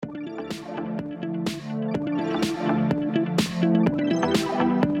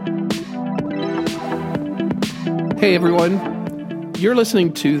Hey everyone, you're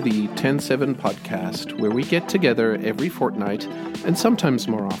listening to the 10-7 podcast, where we get together every fortnight, and sometimes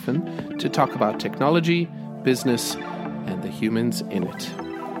more often, to talk about technology, business, and the humans in it.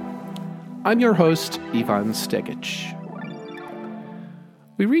 I'm your host, Ivan Stegic.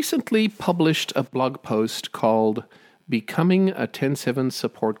 We recently published a blog post called Becoming a 10-7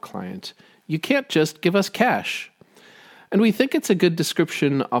 Support Client. You can't just give us cash. And we think it's a good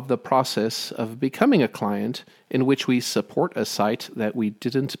description of the process of becoming a client in which we support a site that we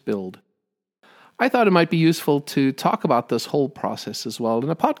didn't build. I thought it might be useful to talk about this whole process as well in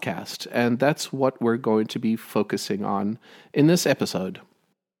a podcast, and that's what we're going to be focusing on in this episode.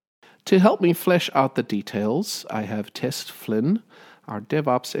 To help me flesh out the details, I have Tess Flynn, our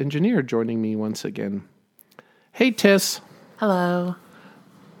DevOps engineer, joining me once again. Hey, Tess. Hello.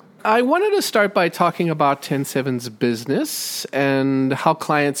 I wanted to start by talking about 10-7's business and how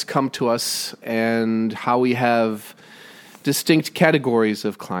clients come to us and how we have distinct categories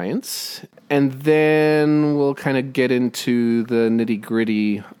of clients. And then we'll kind of get into the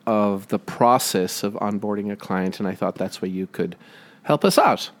nitty-gritty of the process of onboarding a client, and I thought that's where you could help us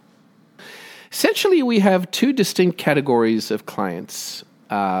out. Essentially, we have two distinct categories of clients.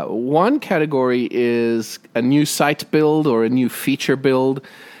 One category is a new site build or a new feature build.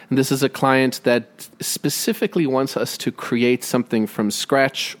 And this is a client that specifically wants us to create something from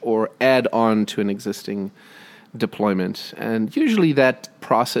scratch or add on to an existing deployment. And usually that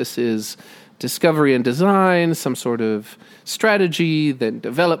process is discovery and design, some sort of strategy, then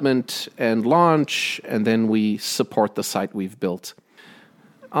development and launch, and then we support the site we've built.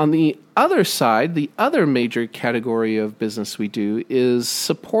 On the other side, the other major category of business we do is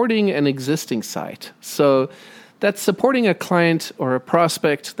supporting an existing site. So that's supporting a client or a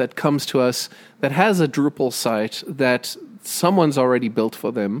prospect that comes to us that has a Drupal site that someone's already built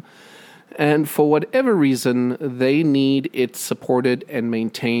for them. And for whatever reason, they need it supported and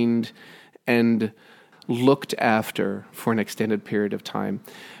maintained and looked after for an extended period of time.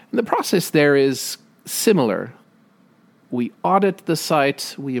 And the process there is similar. We audit the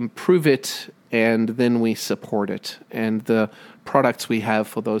site, we improve it, and then we support it. And the products we have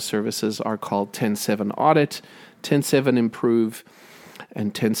for those services are called 10-7 Audit, 10-7 Improve,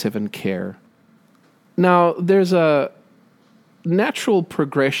 and 10-7 Care. Now, there's a natural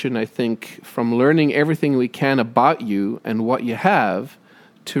progression, I think, from learning everything we can about you and what you have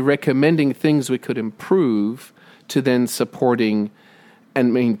to recommending things we could improve to then supporting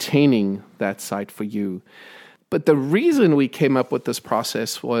and maintaining that site for you. But the reason we came up with this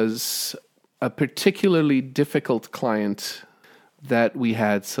process was a particularly difficult client that we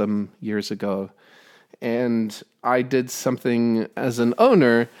had some years ago. And I did something as an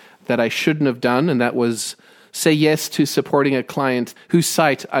owner that I shouldn't have done, and that was say yes to supporting a client whose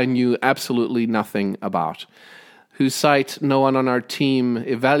site I knew absolutely nothing about, whose site no one on our team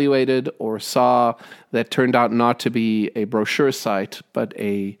evaluated or saw, that turned out not to be a brochure site, but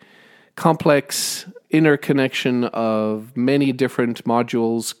a complex interconnection of many different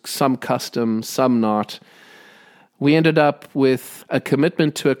modules, some custom, some not. We ended up with a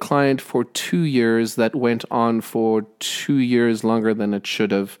commitment to a client for 2 years that went on for 2 years longer than it should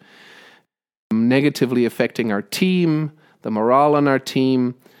have, negatively affecting our team, the morale on our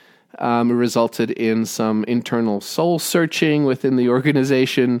team. Resulted in some internal soul searching within the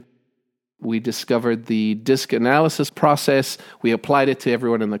organization. We discovered the disk analysis process. We applied it to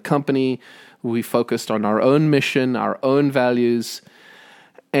everyone in the company. We focused on our own mission, our own values.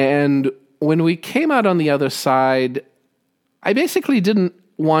 And when we came out on the other side, I basically didn't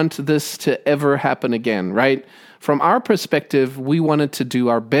want this to ever happen again, right? From our perspective, we wanted to do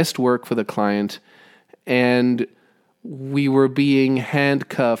our best work for the client, and we were being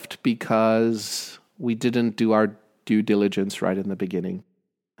handcuffed because we didn't do our due diligence right in the beginning.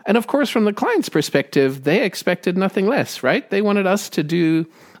 And of course, from the client's perspective, they expected nothing less, right? They wanted us to do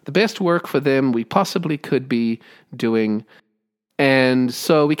the best work for them we possibly could be doing. And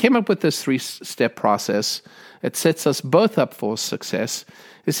so we came up with this 3-step process. It sets us both up for success.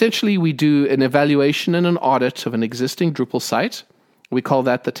 Essentially, we do an evaluation and an audit of an existing Drupal site. We call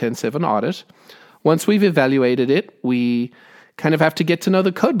that the 10-7 audit. Once we've evaluated it, we kind of have to get to know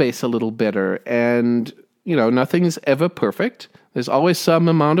the code base a little better. And, nothing's ever perfect. There's always some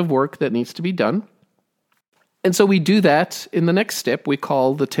amount of work that needs to be done. And so we do that in the next step we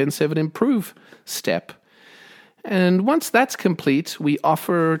call the 10-7 Improve step. And once that's complete, we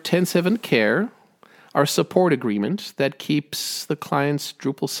offer 10-7 Care, our support agreement that keeps the client's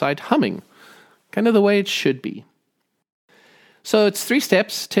Drupal site humming, kind of the way it should be. So it's 3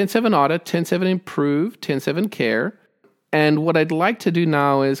 steps: 10-7 Audit, 10-7 Improve, 10-7 Care. And what I'd like to do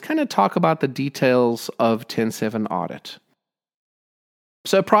now is kind of talk about the details of 10.7 audit.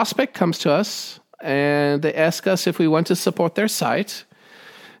 So a prospect comes to us and they ask us if we want to support their site.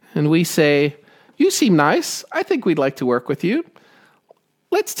 And we say, "You seem nice. I think we'd like to work with you.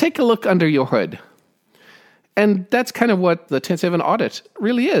 Let's take a look under your hood." And that's kind of what the 10.7 audit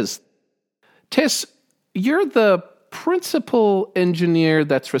really is. Tess, you're the principal engineer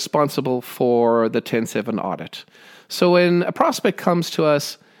that's responsible for the 10.7 audit. So when a prospect comes to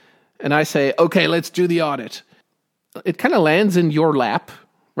us and I say, "Okay, let's do the audit," it kind of lands in your lap,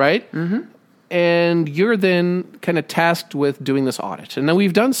 right? Mm-hmm. And you're then kind of tasked with doing this audit. And now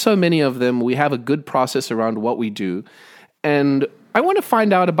we've done so many of them. We have a good process around what we do. And I want to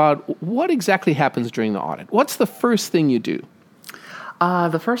find out about what exactly happens during the audit. What's the first thing you do?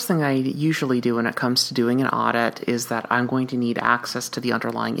 The first thing I usually do when it comes to doing an audit is that I'm going to need access to the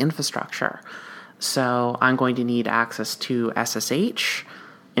underlying infrastructure. So I'm going to need access to SSH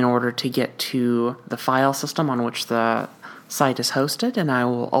in order to get to the file system on which the site is hosted, and I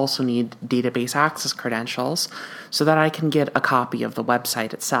will also need database access credentials so that I can get a copy of the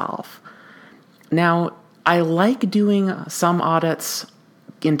website itself. Now, I like doing some audits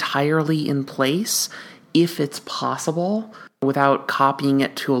entirely in place if it's possible without copying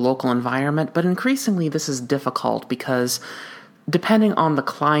it to a local environment, but increasingly this is difficult because depending on the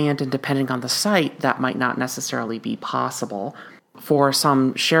client and depending on the site, that might not necessarily be possible. For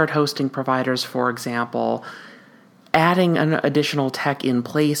some shared hosting providers, for example, adding an additional tech in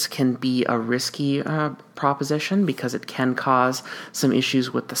place can be a risky proposition because it can cause some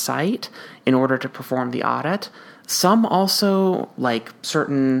issues with the site in order to perform the audit. Some also, like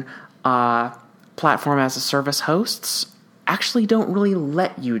certain platform as a service hosts, actually don't really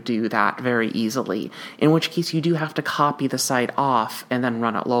let you do that very easily, in which case you do have to copy the site off and then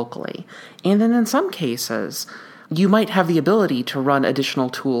run it locally. And then in some cases, you might have the ability to run additional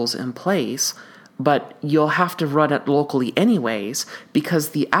tools in place, but you'll have to run it locally anyways because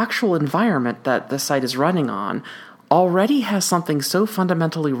the actual environment that the site is running on already has something so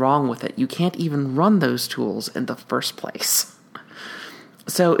fundamentally wrong with it, you can't even run those tools in the first place.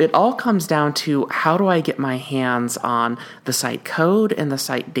 So it all comes down to how do I get my hands on the site code and the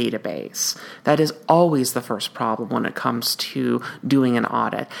site database. That is always the first problem when it comes to doing an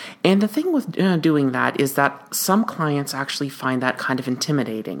audit. And the thing with doing that is that some clients actually find that kind of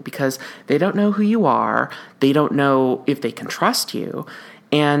intimidating because they don't know who you are, they don't know if they can trust you,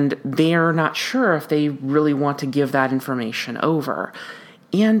 and they're not sure if they really want to give that information over.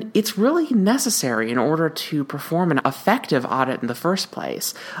 And it's really necessary in order to perform an effective audit in the first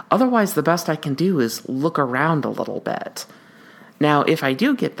place. Otherwise, the best I can do is look around a little bit. Now, if I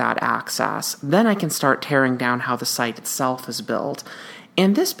do get that access, then I can start tearing down how the site itself is built.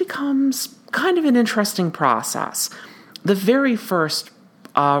 And this becomes kind of an interesting process. The very first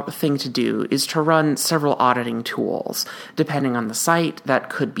thing to do is to run several auditing tools. Depending on the site, that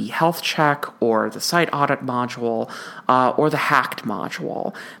could be Health Check or the Site Audit module or the Hacked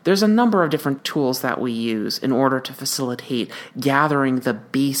module. There's a number of different tools that we use in order to facilitate gathering the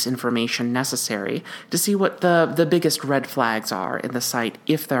base information necessary to see what the biggest red flags are in the site,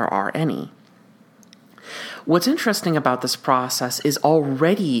 if there are any. What's interesting about this process is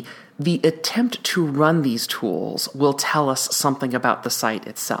already the attempt to run these tools will tell us something about the site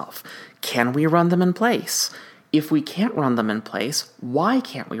itself. Can we run them in place? If we can't run them in place, why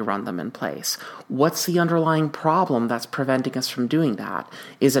can't we run them in place? What's the underlying problem that's preventing us from doing that?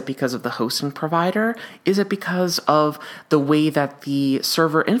 Is it because of the hosting provider? Is it because of the way that the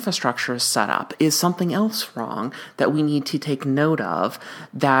server infrastructure is set up? Is something else wrong that we need to take note of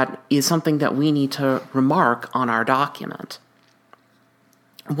that is something that we need to remark on our document?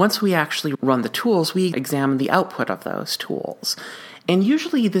 Once we actually run the tools, we examine the output of those tools. And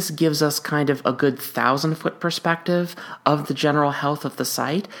usually this gives us kind of a good 1,000-foot perspective of the general health of the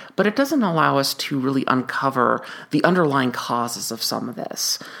site, but it doesn't allow us to really uncover the underlying causes of some of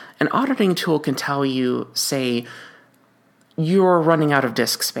this. An auditing tool can tell you, say, you're running out of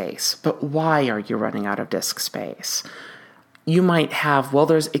disk space, but why are you running out of disk space? You might have, well,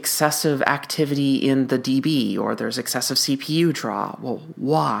 there's excessive activity in the DB, or there's excessive CPU draw. Well,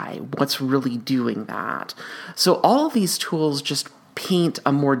 why? What's really doing that? So all of these tools just paint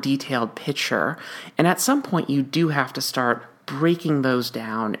a more detailed picture, and at some point you do have to start breaking those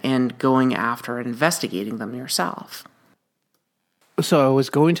down and going after and investigating them yourself. So I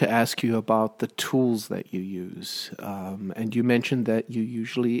was going to ask you about the tools that you use, and you mentioned that you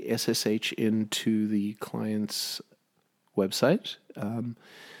usually SSH into the client's website.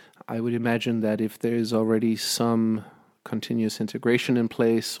 I would imagine that if there's already some continuous integration in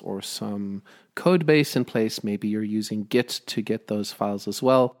place or some code base in place. Maybe you're using Git to get those files as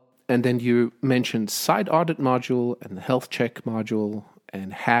well. And then you mentioned site audit module and the health check module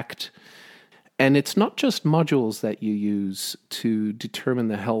and Hacked. And it's not just modules that you use to determine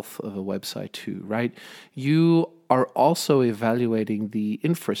the health of a website too, right? You are also evaluating the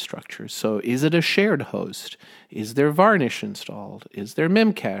infrastructure. So is it a shared host? Is there Varnish installed? Is there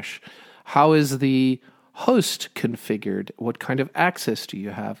Memcache? How is the host configured? What kind of access do you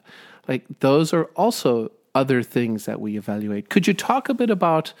have? Like, those are also other things that we evaluate. Could you talk a bit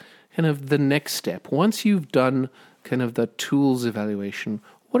about kind of the next step? Once you've done kind of the tools evaluation,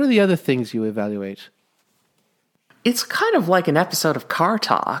 what are the other things you evaluate? It's kind of like an episode of Car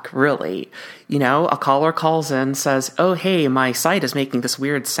Talk, really. You know, a caller calls in, says, oh, hey, my site is making this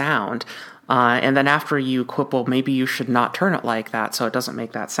weird sound. And then after you quibble, maybe you should not turn it like that so it doesn't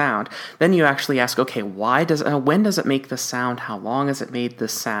make that sound. Then you actually ask, okay, when does it make this sound? How long has it made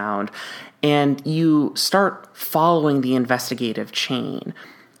this sound? And you start following the investigative chain.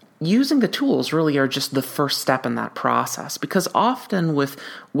 Using the tools really are just the first step in that process, because often with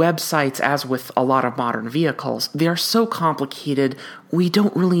websites, as with a lot of modern vehicles, they are so complicated, we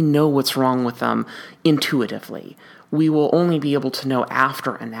don't really know what's wrong with them intuitively. We will only be able to know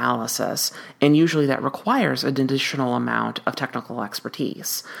after analysis, and usually that requires an additional amount of technical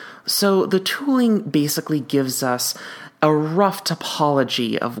expertise. So the tooling basically gives us a rough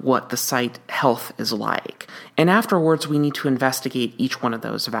topology of what the site health is like. And afterwards, we need to investigate each one of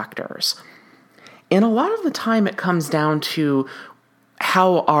those vectors. And a lot of the time, it comes down to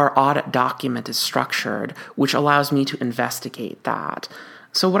how our audit document is structured, which allows me to investigate that.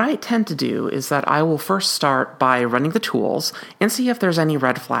 So what I tend to do is that I will first start by running the tools and see if there's any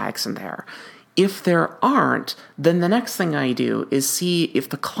red flags in there. If there aren't, then the next thing I do is see if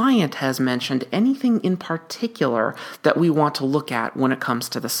the client has mentioned anything in particular that we want to look at when it comes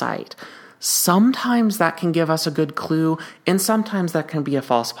to the site. Sometimes that can give us a good clue, and sometimes that can be a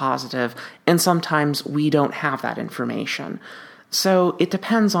false positive, and sometimes we don't have that information. So it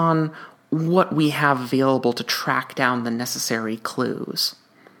depends on what we have available to track down the necessary clues.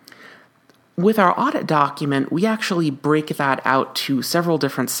 With our audit document, we actually break that out to several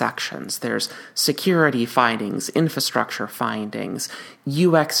different sections. There's security findings, infrastructure findings,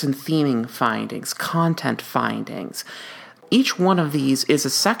 UX and theming findings, content findings. Each one of these is a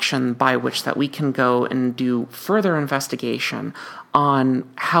section by which that we can go and do further investigation on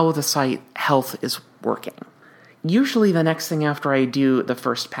how the site health is working. Usually the next thing after I do the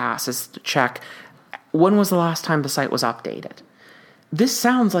first pass is to check when was the last time the site was updated. This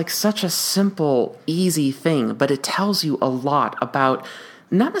sounds like such a simple, easy thing, but it tells you a lot about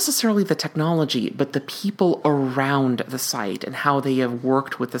not necessarily the technology, but the people around the site and how they have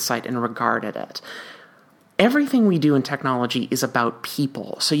worked with the site and regarded it. Everything we do in technology is about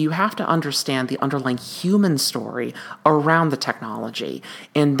people, so you have to understand the underlying human story around the technology,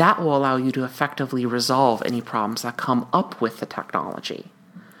 and that will allow you to effectively resolve any problems that come up with the technology.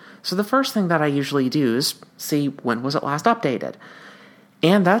 So the first thing that I usually do is see when was it last updated.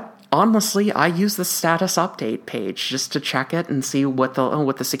 And that, honestly, I use the status update page just to check it and see what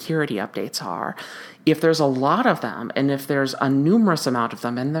the security updates are. If there's a lot of them, and if there's a numerous amount of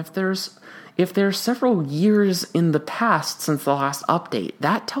them, and if there's several years in the past since the last update,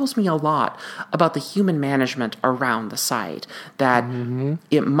 that tells me a lot about the human management around the site, that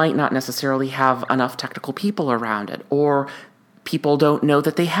it might not necessarily have enough technical people around it, or people don't know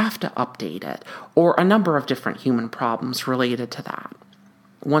that they have to update it, or a number of different human problems related to that.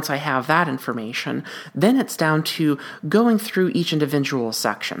 Once I have that information, then it's down to going through each individual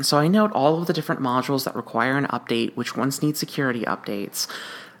section. So I note all of the different modules that require an update, which ones need security updates.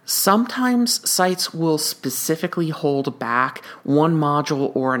 Sometimes sites will specifically hold back one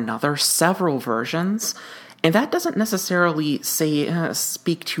module or another, several versions, and that doesn't necessarily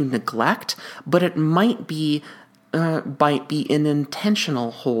speak to neglect, but it might be an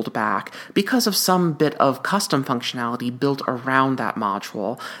intentional holdback because of some bit of custom functionality built around that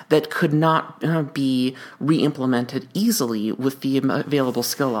module that could not be re-implemented easily with the available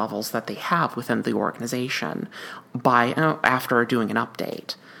skill levels that they have within the organization after doing an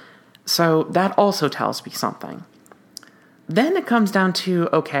update. So that also tells me something. Then it comes down to,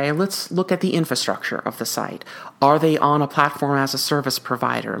 okay, let's look at the infrastructure of the site. Are they on a platform as a service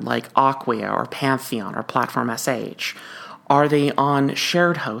provider like Acquia or Pantheon or Platform SH? Are they on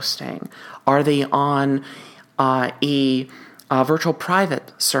shared hosting? Are they on a a virtual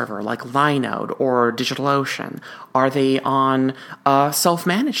private server like Linode or DigitalOcean? Are they on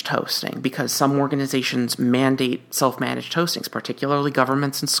self-managed hosting? Because some organizations mandate self-managed hostings, particularly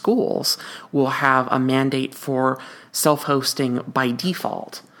governments and schools will have a mandate for self-hosting by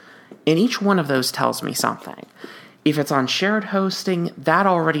default. And each one of those tells me something. If it's on shared hosting, that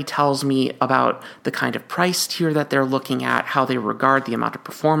already tells me about the kind of price tier that they're looking at, how they regard the amount of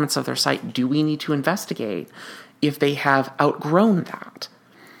performance of their site. Do we need to investigate if they have outgrown that?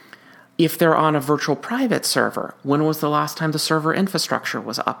 If they're on a virtual private server, when was the last time the server infrastructure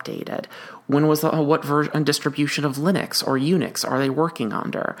was updated? When was what version and distribution of Linux or Unix are they working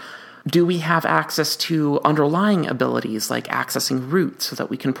under? Do we have access to underlying abilities like accessing root so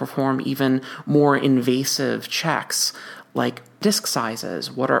that we can perform even more invasive checks like disk sizes?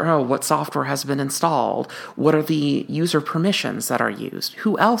 What software has been installed? What are the user permissions that are used?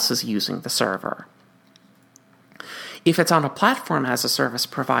 Who else is using the server? If it's on a platform as a service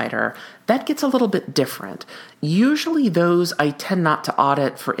provider, that gets a little bit different. Usually those I tend not to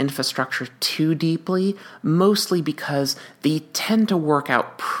audit for infrastructure too deeply, mostly because they tend to work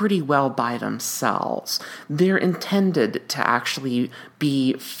out pretty well by themselves. They're intended to actually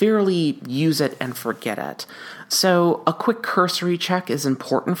be fairly use it and forget it. So a quick cursory check is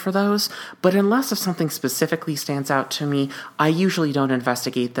important for those, but unless if something specifically stands out to me, I usually don't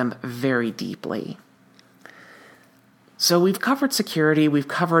investigate them very deeply. So we've covered security, we've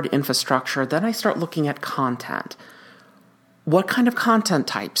covered infrastructure, then I start looking at content. What kind of content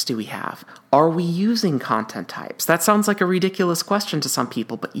types do we have? Are we using content types? That sounds like a ridiculous question to some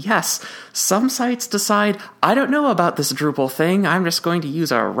people, but yes, some sites decide, I don't know about this Drupal thing, I'm just going to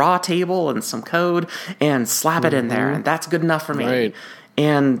use a raw table and some code and slap it in there, and that's good enough for me. Right.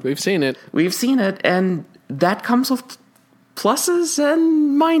 And We've seen it, and that comes with pluses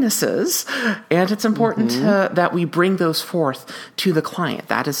and minuses, and it's important that we bring those forth to the client.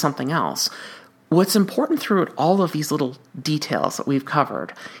 That is something else. What's important through all of these little details that we've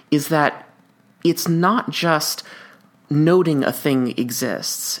covered is that it's not just noting a thing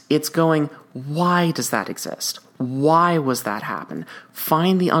exists. It's going, why does that exist? Why was that happen?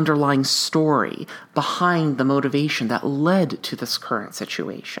 Find the underlying story behind the motivation that led to this current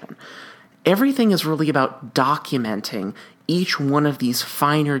situation. Everything is really about documenting each one of these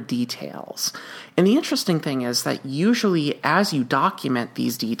finer details. And the interesting thing is that usually as you document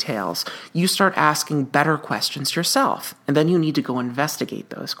these details, you start asking better questions yourself, and then you need to go investigate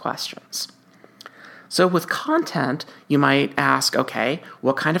those questions. So with content, you might ask, okay,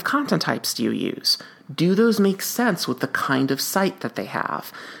 what kind of content types do you use? Do those make sense with the kind of site that they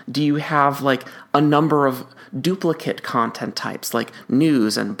have? Do you have like a number of duplicate content types like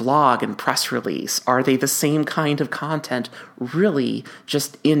news and blog and press release? Are they the same kind of content, really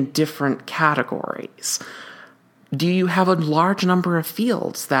just in different categories? Do you have a large number of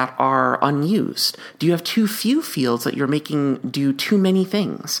fields that are unused? Do you have too few fields that you're making do too many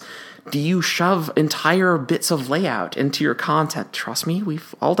things? Do you shove entire bits of layout into your content? Trust me,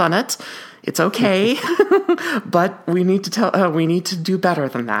 we've all done it. It's okay, but we need to do better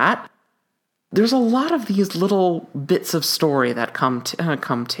than that. There's a lot of these little bits of story that come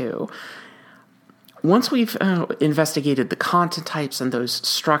to. Once we've investigated the content types and those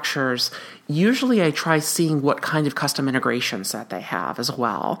structures, usually I try seeing what kind of custom integrations that they have as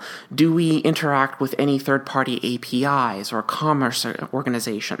well. Do we interact with any third-party APIs or commerce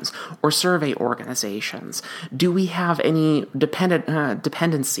organizations or survey organizations? Do we have any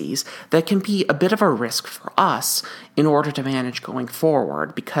dependencies that can be a bit of a risk for us in order to manage going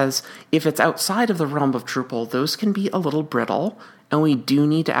forward? Because if it's outside of the realm of Drupal, those can be a little brittle, and we do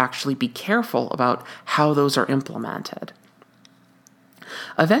need to actually be careful about how those are implemented.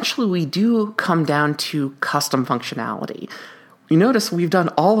 Eventually, we do come down to custom functionality. You notice we've done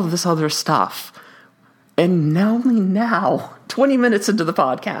all of this other stuff, and only now, 20 minutes into the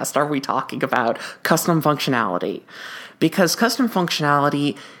podcast, are we talking about custom functionality. Because custom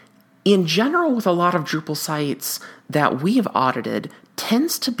functionality, in general, with a lot of Drupal sites that we have audited,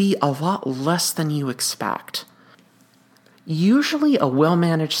 tends to be a lot less than you expect. Usually a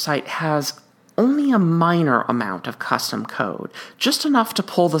well-managed site has only a minor amount of custom code, just enough to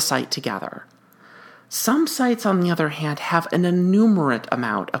pull the site together. Some sites, on the other hand, have an innumerate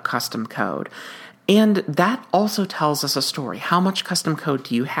amount of custom code, and that also tells us a story. How much custom code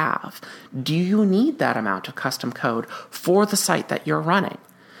do you have? Do you need that amount of custom code for the site that you're running?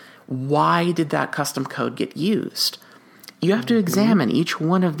 Why did that custom code get used? You have to examine each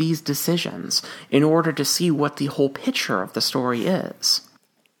one of these decisions in order to see what the whole picture of the story is.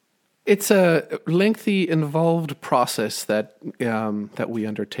 It's a lengthy, involved process that we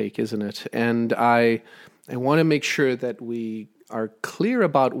undertake, isn't it? And I I want to make sure that we are clear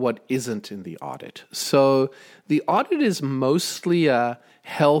about what isn't in the audit. So the audit is mostly a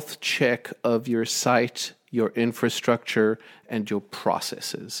health check of your site, your infrastructure, and your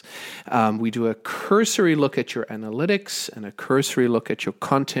processes. We do a cursory look at your analytics and a cursory look at your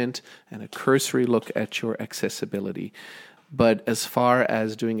content and a cursory look at your accessibility. But as far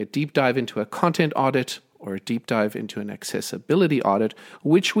as doing a deep dive into a content audit or a deep dive into an accessibility audit,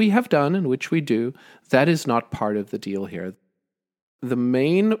 which we have done and which we do, that is not part of the deal here. The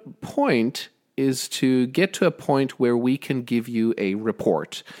main point is to get to a point where we can give you a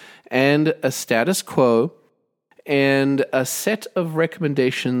report and a status quo and a set of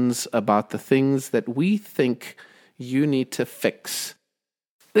recommendations about the things that we think you need to fix.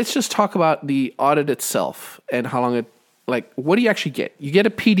 Let's just talk about the audit itself and how long what do you actually get? You get a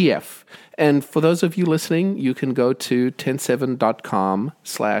PDF. And for those of you listening, you can go to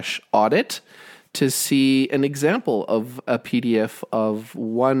 10-7.com/audit to see an example of a PDF of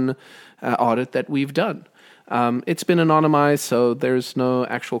one audit that we've done. It's been anonymized, so there's no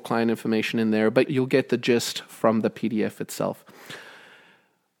actual client information in there, but you'll get the gist from the PDF itself.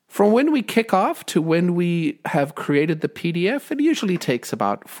 From when we kick off to when we have created the PDF, it usually takes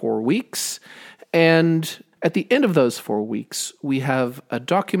about 4 weeks. And at the end of those 4 weeks, we have a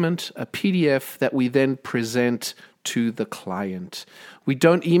document, a PDF that we then present to the client. We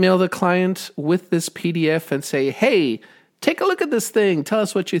don't email the client with this PDF and say, hey, take a look at this thing. Tell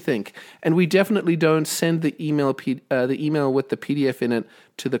us what you think. And we definitely don't send the email with the PDF in it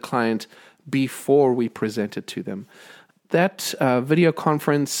to the client before we present it to them. That video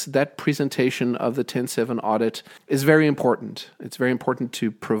conference, that presentation of the 10-7 audit is very important. It's very important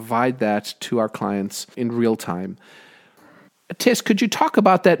to provide that to our clients in real time. Tess, could you talk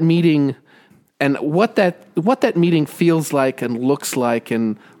about that meeting and what that meeting feels like and looks like,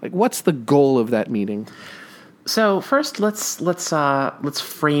 and what's the goal of that meeting? So first, let's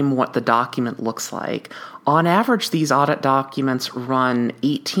frame what the document looks like. On average, these audit documents run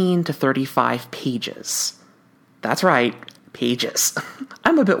 18 to 35 pages. That's right, pages.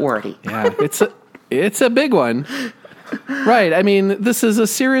 I'm a bit wordy. Yeah, it's a big one. Right. I mean, this is a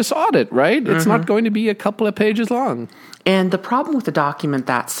serious audit, right? It's not going to be a couple of pages long. And the problem with a document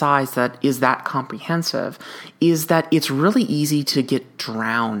that size that is that comprehensive is that it's really easy to get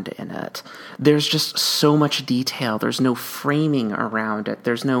drowned in it. There's just so much detail. There's no framing around it.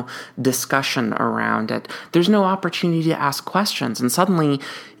 There's no discussion around it. There's no opportunity to ask questions. And suddenly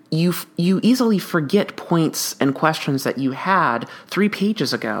you easily forget points and questions that you had 3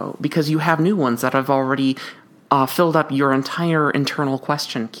 pages ago because you have new ones that have already filled up your entire internal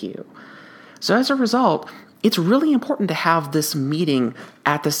question queue. So as a result, it's really important to have this meeting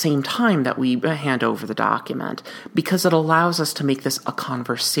at the same time that we hand over the document, because it allows us to make this a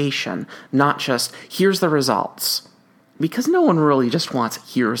conversation, not just, here's the results. Because no one really just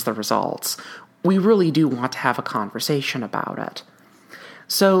wants, here's the results. We really do want to have a conversation about it.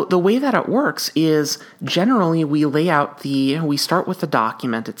 So the way that it works is generally we start with the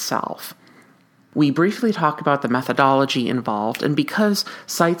document itself. We briefly talk about the methodology involved, and because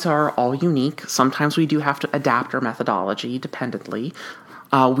sites are all unique, sometimes we do have to adapt our methodology dependently.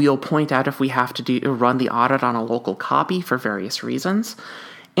 We'll point out if we have to run the audit on a local copy for various reasons.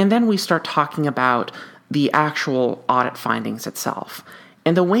 And then we start talking about the actual audit findings itself.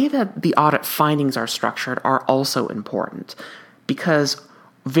 And the way that the audit findings are structured are also important, because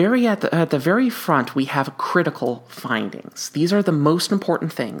at the very front, we have critical findings. These are the most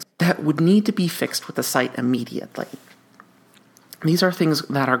important things that would need to be fixed with the site immediately. These are things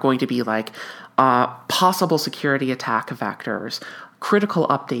that are going to be like possible security attack vectors, critical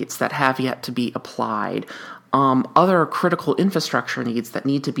updates that have yet to be applied, other critical infrastructure needs that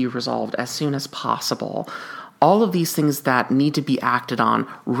need to be resolved as soon as possible. All of these things that need to be acted on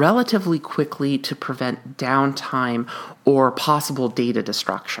relatively quickly to prevent downtime or possible data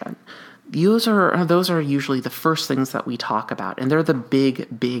destruction. Those are usually the first things that we talk about, and they're the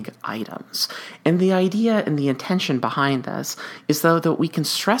big items. And the idea and the intention behind this is though that we can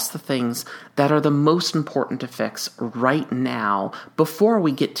stress the things that are the most important to fix right now before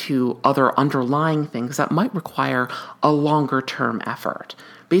we get to other underlying things that might require a longer term effort.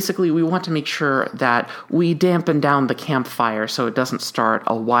 Basically, we want to make sure that we dampen down the campfire so it doesn't start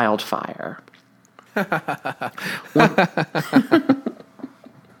a wildfire.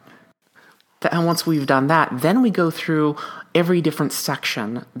 And once we've done that, then we go through every different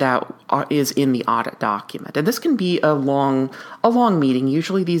section that is in the audit document. And this can be a long meeting.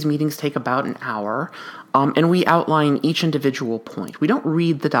 Usually these meetings take about an hour. And we outline each individual point. We don't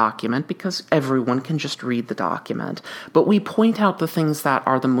read the document because everyone can just read the document, but we point out the things that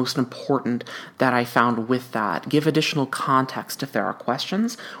are the most important that I found with that, give additional context if there are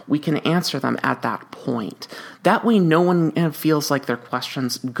questions. We can answer them at that point. That way no one feels like their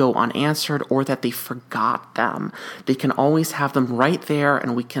questions go unanswered or that they forgot them. They can always have them right there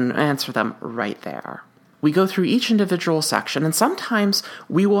and we can answer them right there. We go through each individual section, and sometimes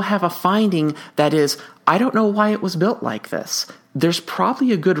we will have a finding that is, I don't know why it was built like this. There's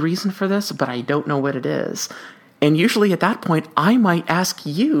probably a good reason for this, but I don't know what it is. And usually at that point, I might ask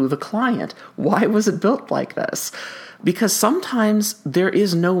you, the client, why was it built like this? Because sometimes there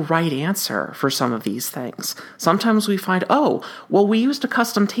is no right answer for some of these things. Sometimes we find, we used a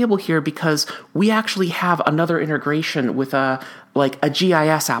custom table here because we actually have another integration with a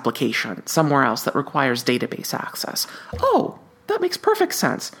GIS application somewhere else that requires database access. Oh, that makes perfect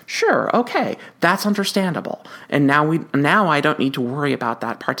sense. Sure, okay, that's understandable. And now I don't need to worry about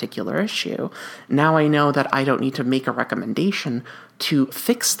that particular issue. Now I know that I don't need to make a recommendation to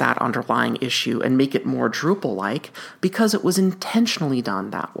fix that underlying issue and make it more Drupal-like because it was intentionally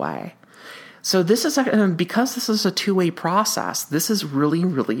done that way. So because this is a two-way process, this is really,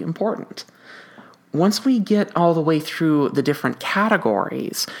 really important. Once we get all the way through the different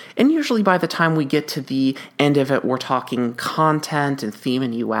categories, and usually by the time we get to the end of it, we're talking content and theme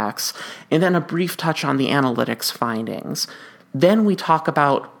and UX, and then a brief touch on the analytics findings. Then we talk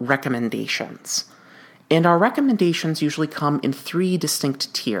about recommendations. And our recommendations usually come in 3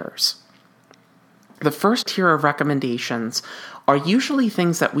 distinct tiers. The first tier of recommendations are usually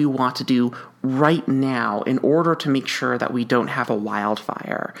things that we want to do right now in order to make sure that we don't have a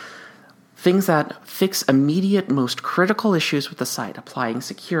wildfire. Things that fix immediate, most critical issues with the site, applying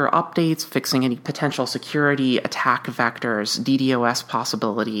secure updates, fixing any potential security attack vectors, DDoS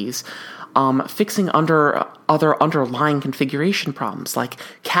possibilities, fixing other underlying configuration problems, like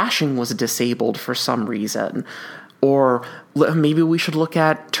caching was disabled for some reason, or maybe we should look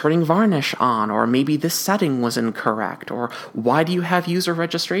at turning varnish on, or maybe this setting was incorrect, or why do you have user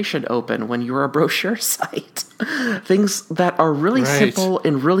registration open when you're a brochure site? Things that are really simple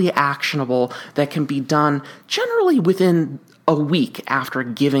and really actionable that can be done generally within a week after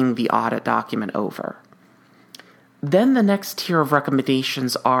giving the audit document over. Then the next tier of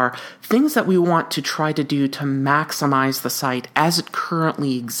recommendations are things that we want to try to do to maximize the site as it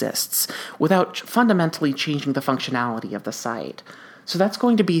currently exists without fundamentally changing the functionality of the site. So that's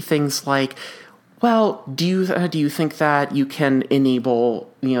going to be things like, do you think that you can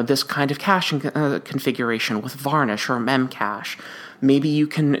enable this kind of caching configuration with Varnish or Memcache? Maybe you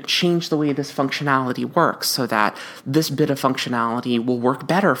can change the way this functionality works so that this bit of functionality will work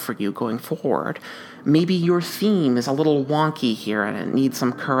better for you going forward. Maybe your theme is a little wonky here and it needs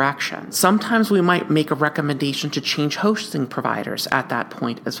some correction. Sometimes we might make a recommendation to change hosting providers at that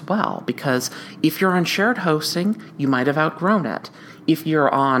point as well, because if you're on shared hosting, you might have outgrown it. If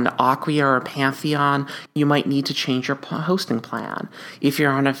you're on Acquia or Pantheon, you might need to change your hosting plan. If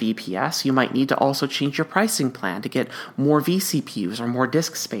you're on a VPS, you might need to also change your pricing plan to get more vCPUs or more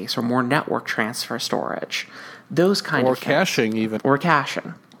disk space or more network transfer storage. Those kind of things. Or caching even. Or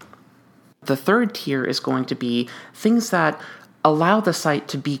caching. The third tier is going to be things that allow the site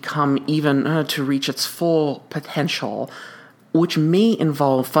to become even to reach its full potential, which may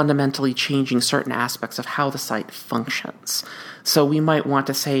involve fundamentally changing certain aspects of how the site functions. So we might want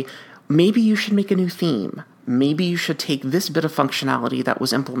to say, maybe you should make a new theme. Maybe you should take this bit of functionality that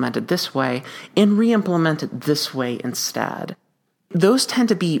was implemented this way and re-implement it this way instead. Those tend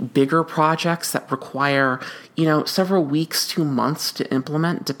to be bigger projects that require, several weeks to months to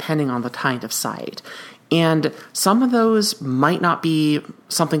implement, depending on the kind of site. And some of those might not be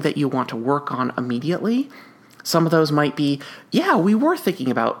something that you want to work on immediately. Some of those might be, we were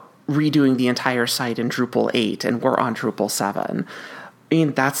thinking about redoing the entire site in Drupal 8 and we're on Drupal 7.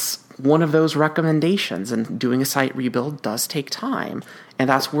 That's one of those recommendations, and doing a site rebuild does take time, and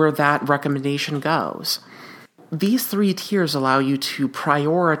that's where that recommendation goes. These 3 tiers allow you to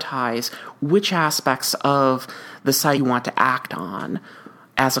prioritize which aspects of the site you want to act on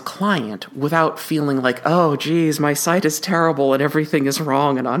as a client without feeling like, oh, geez, my site is terrible and everything is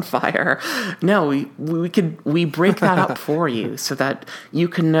wrong and on fire. No, we break that up for you so that you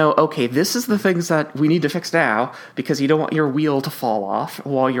can know, okay, this is the things that we need to fix now because you don't want your wheel to fall off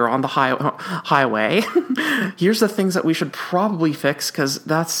while you're on the highway. Here's the things that we should probably fix because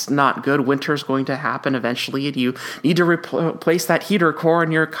that's not good. Winter's going to happen eventually and you need to replace that heater core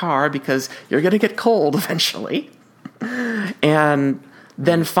in your car because you're going to get cold eventually. And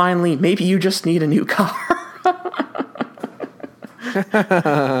then finally, maybe you just need a new car.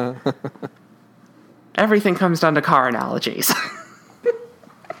 Everything comes down to car analogies.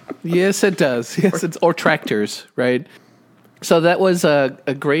 Yes, it does. Yes, or tractors, right? So that was a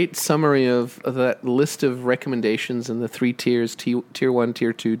great summary of that list of recommendations in the 3 tiers, tier 1,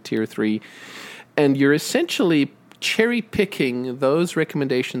 tier 2, tier 3. And you're essentially cherry picking those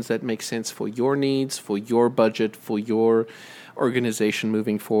recommendations that make sense for your needs, for your budget, for your organization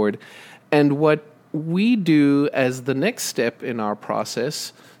moving forward. And what we do as the next step in our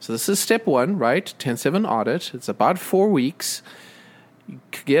process, so this is step 1, right? 10-7 audit. It's about 4 weeks. You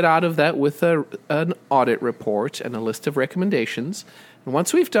get out of that with an audit report and a list of recommendations. And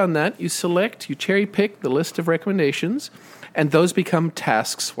once we've done that, you cherry pick the list of recommendations, and those become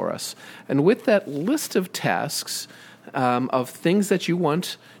tasks for us. And with that list of tasks, of things that you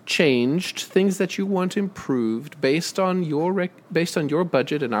want changed, things that you want improved, based on your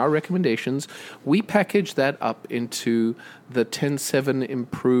budget and our recommendations, we package that up into the 10-7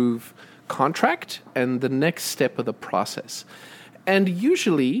 Improve contract and the next step of the process. And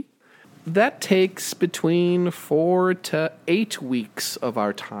usually, that takes between 4 to 8 weeks of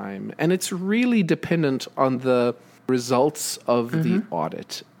our time. And it's really dependent on the results of the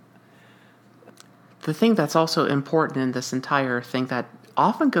audit. The thing that's also important in this entire thing that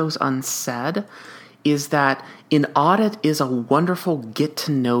often goes unsaid is that an audit is a wonderful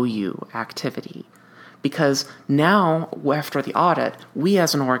get-to-know-you activity. Because now, after the audit, we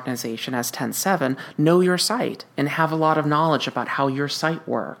as an organization, as 10-7, know your site and have a lot of knowledge about how your site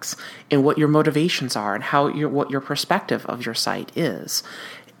works and what your motivations are and what your perspective of your site is.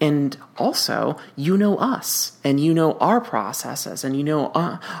 And also, you know us and you know our processes and you know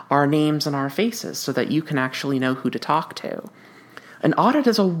our names and our faces so that you can actually know who to talk to. An audit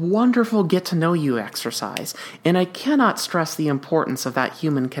is a wonderful get-to-know-you exercise, and I cannot stress the importance of that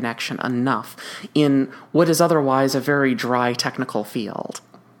human connection enough in what is otherwise a very dry technical field.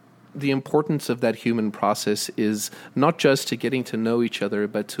 The importance of that human process is not just to getting to know each other,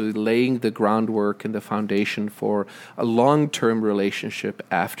 but to laying the groundwork and the foundation for a long-term relationship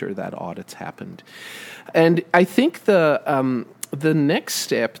after that audit's happened. And I think the next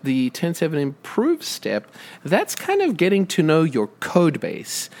step, the 10-7 Improve step, that's kind of getting to know your code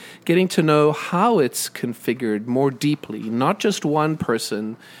base, getting to know how it's configured more deeply, not just one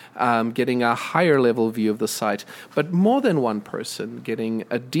person getting a higher level view of the site, but more than one person getting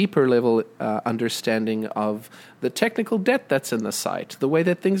a deeper level understanding of the technical debt that's in the site, the way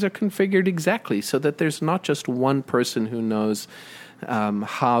that things are configured exactly, so that there's not just one person who knows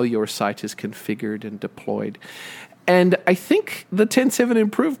how your site is configured and deployed. And I think the 10-7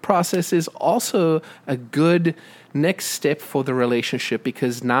 Improve process is also a good next step for the relationship,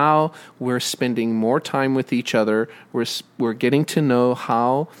 because now we're spending more time with each other. We're getting to know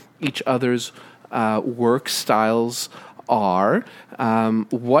how each other's work styles are,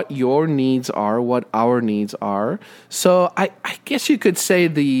 what your needs are, what our needs are. So I guess you could say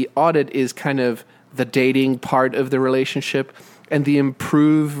the audit is kind of the dating part of the relationship, and the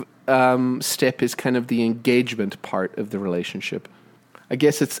Improve step is kind of the engagement part of the relationship. I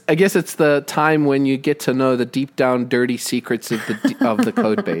guess it's the time when you get to know the deep down dirty secrets of the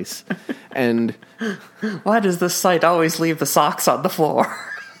code base. And why does this site always leave the socks on the floor?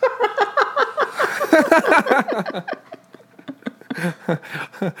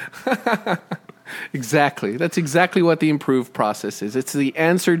 Exactly. That's exactly what the Improve process is. It's the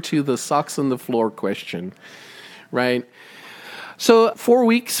answer to the socks on the floor question, right? So 4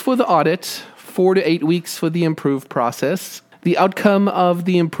 weeks for the audit, 4 to 8 weeks for the Improve process. The outcome of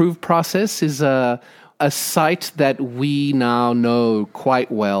the Improve process is a site that we now know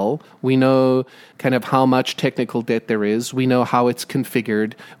quite well. We know kind of how much technical debt there is. We know how it's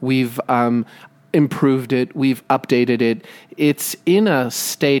configured. We've improved it. We've updated it. It's in a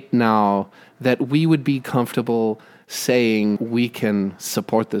state now that we would be comfortable saying we can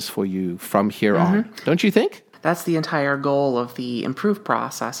support this for you from here on. Don't you think? That's the entire goal of the Improve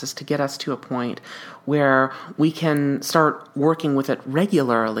process, is to get us to a point where we can start working with it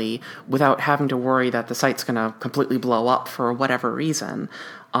regularly without having to worry that the site's going to completely blow up for whatever reason,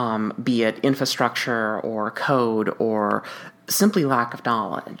 be it infrastructure or code or simply lack of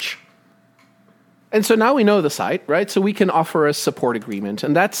knowledge. And so now we know the site, right? So we can offer a support agreement.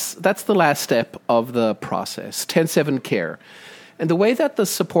 And that's the last step of the process, 10-7 Care. And the way that the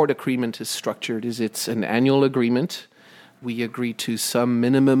support agreement is structured is it's an annual agreement. We agree to some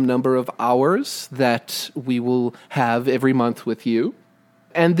minimum number of hours that we will have every month with you.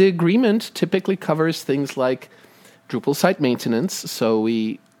 And the agreement typically covers things like Drupal site maintenance. So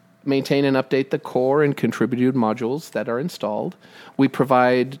we maintain and update the core and contributed modules that are installed. We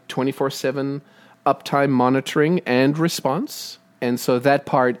provide 24/7 uptime monitoring and response. And so that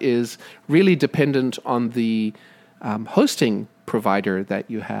part is really dependent on the hosting provider that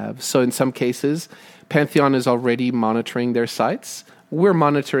you have. So in some cases, Pantheon is already monitoring their sites. We're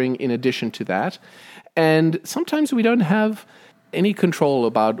monitoring in addition to that. And sometimes we don't have any control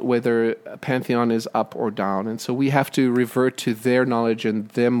about whether Pantheon is up or down. And so we have to revert to their knowledge and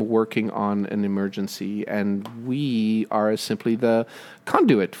them working on an emergency. And we are simply the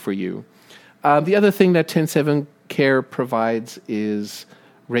conduit for you. The other thing that 10.7 Care provides is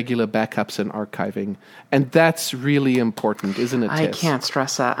regular backups and archiving. And that's really important, isn't it, Tess? I can't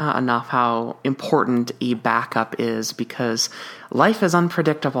stress that enough, how important a backup is, because life is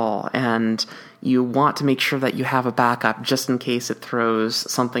unpredictable and you want to make sure that you have a backup just in case it throws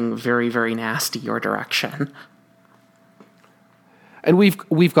something very, very nasty your direction. And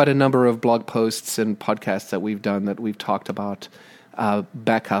we've got a number of blog posts and podcasts that we've done that we've talked about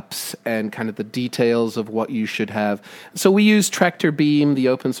backups and kind of the details of what you should have. So we use Tractor Beam, the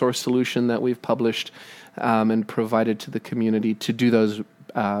open source solution that we've published and provided to the community to do those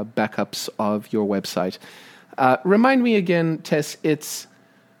backups of your website. Remind me again, Tess, it's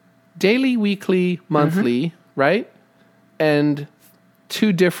daily, weekly, monthly, right? And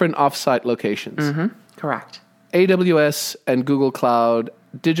 2 different offsite locations. Correct. AWS and Google Cloud,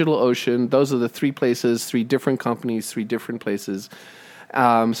 DigitalOcean, those are the 3 places, 3 different companies, 3 different places.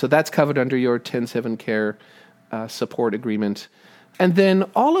 So that's covered under your 10.7 Care support agreement. And then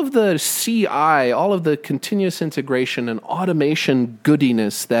all of the CI, all of the continuous integration and automation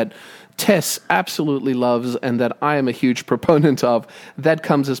goodiness that Tess absolutely loves and that I am a huge proponent of, that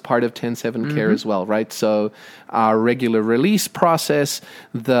comes as part of 10.7 Care as well, right? So our regular release process,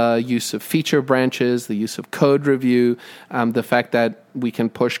 the use of feature branches, the use of code review, the fact that we can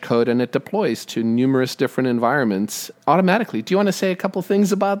push code and it deploys to numerous different environments automatically. Do you want to say a couple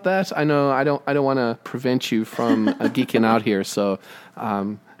things about that? I know I don't want to prevent you from geeking out here, so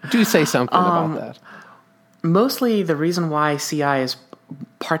do say something about that. Mostly the reason why CI is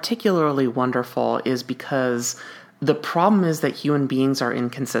particularly wonderful is because the problem is that human beings are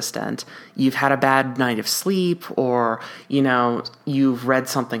inconsistent. You've had a bad night of sleep, or, you've read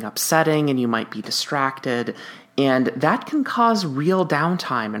something upsetting and you might be distracted. And that can cause real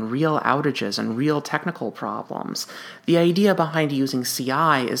downtime and real outages and real technical problems. The idea behind using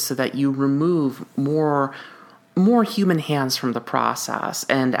CI is so that you remove more human hands from the process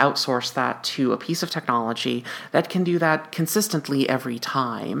and outsource that to a piece of technology that can do that consistently every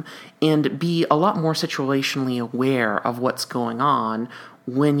time and be a lot more situationally aware of what's going on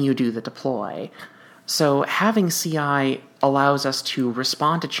when you do the deploy. So having CI allows us to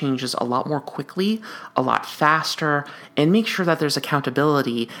respond to changes a lot more quickly, a lot faster, and make sure that there's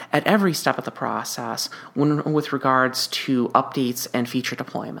accountability at every step of the process with regards to updates and feature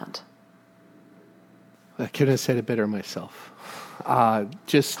deployment. I couldn't have said it better myself.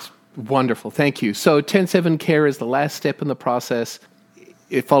 Just wonderful. Thank you. So 10.7 Care is the last step in the process.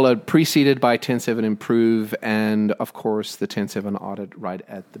 It preceded by 10.7 Improve and, of course, the 10.7 Audit right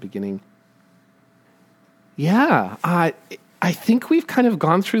at the beginning. Yeah, I think we've kind of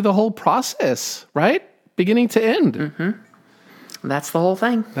gone through the whole process, right? Beginning to end. That's the whole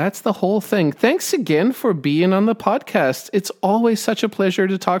thing. That's the whole thing. Thanks again for being on the podcast. It's always such a pleasure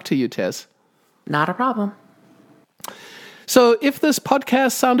to talk to you, Tess. Not a problem. So if this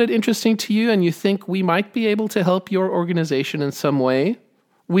podcast sounded interesting to you and you think we might be able to help your organization in some way,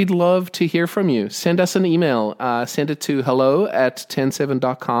 we'd love to hear from you. Send us an email. Send it to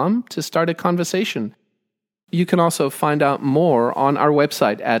hello@10.7.com to start a conversation. You can also find out more on our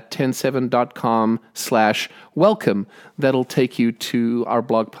website at 10.7.com/welcome. That'll take you to our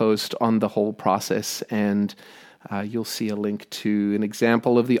blog post on the whole process, and you'll see a link to an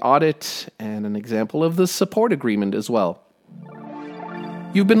example of the audit and an example of the support agreement as well.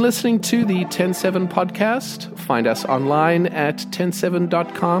 You've been listening to the 10.7 podcast. Find us online at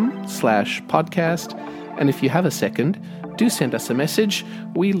 10.7.com/podcast. And if you have a second, do send us a message.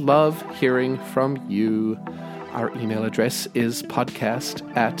 We love hearing from you. Our email address is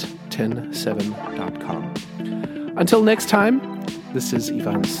podcast@10.7.com. Until next time, this is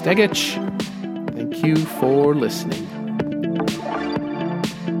Ivan Stegic. Thank you for listening.